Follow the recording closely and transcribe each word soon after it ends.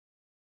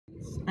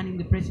And in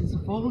the presence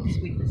of all these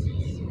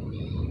witnesses,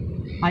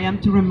 I am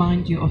to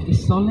remind you of the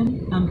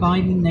solemn and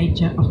binding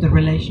nature of the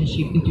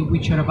relationship into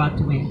which you are about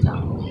to enter.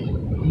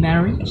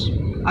 Marriage,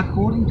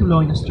 according to law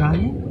in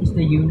Australia, is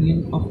the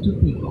union of two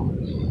people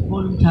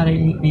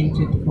voluntarily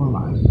entered for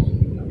life.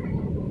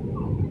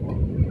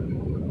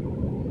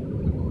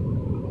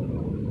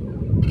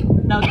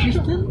 Now,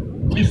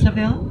 Tristan,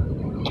 Isabel,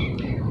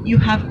 you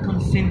have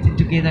consented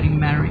together in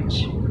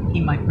marriage,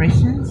 in my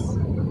presence,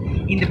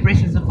 in the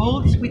presence of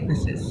all these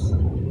witnesses,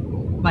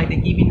 by the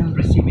giving and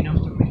receiving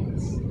of the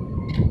rings.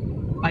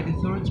 By the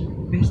authority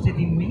vested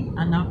in me,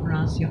 and now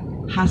pronounce you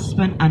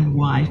husband and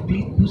wife.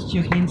 Please put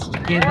your hands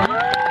together,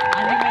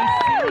 and you may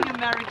seal your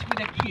marriage with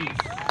a kiss.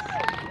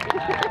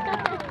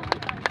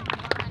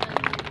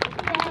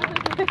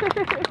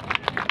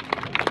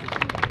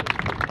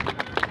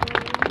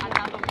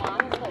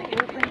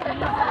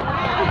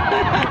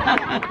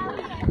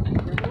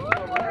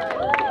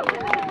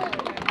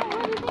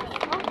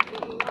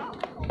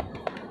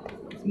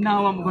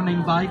 Now I'm going to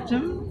invite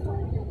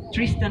them,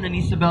 Tristan and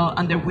Isabel,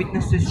 and their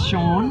witnesses,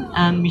 Sean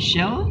and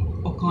Michelle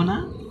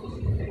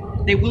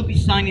O'Connor. They will be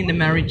signing the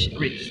marriage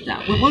register.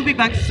 We will be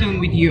back soon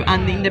with you.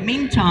 And in the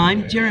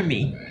meantime,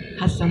 Jeremy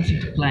has something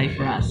to play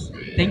for us.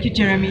 Thank you,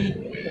 Jeremy.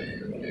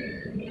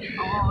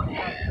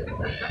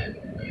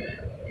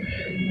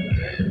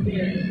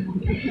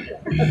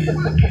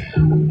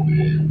 Oh.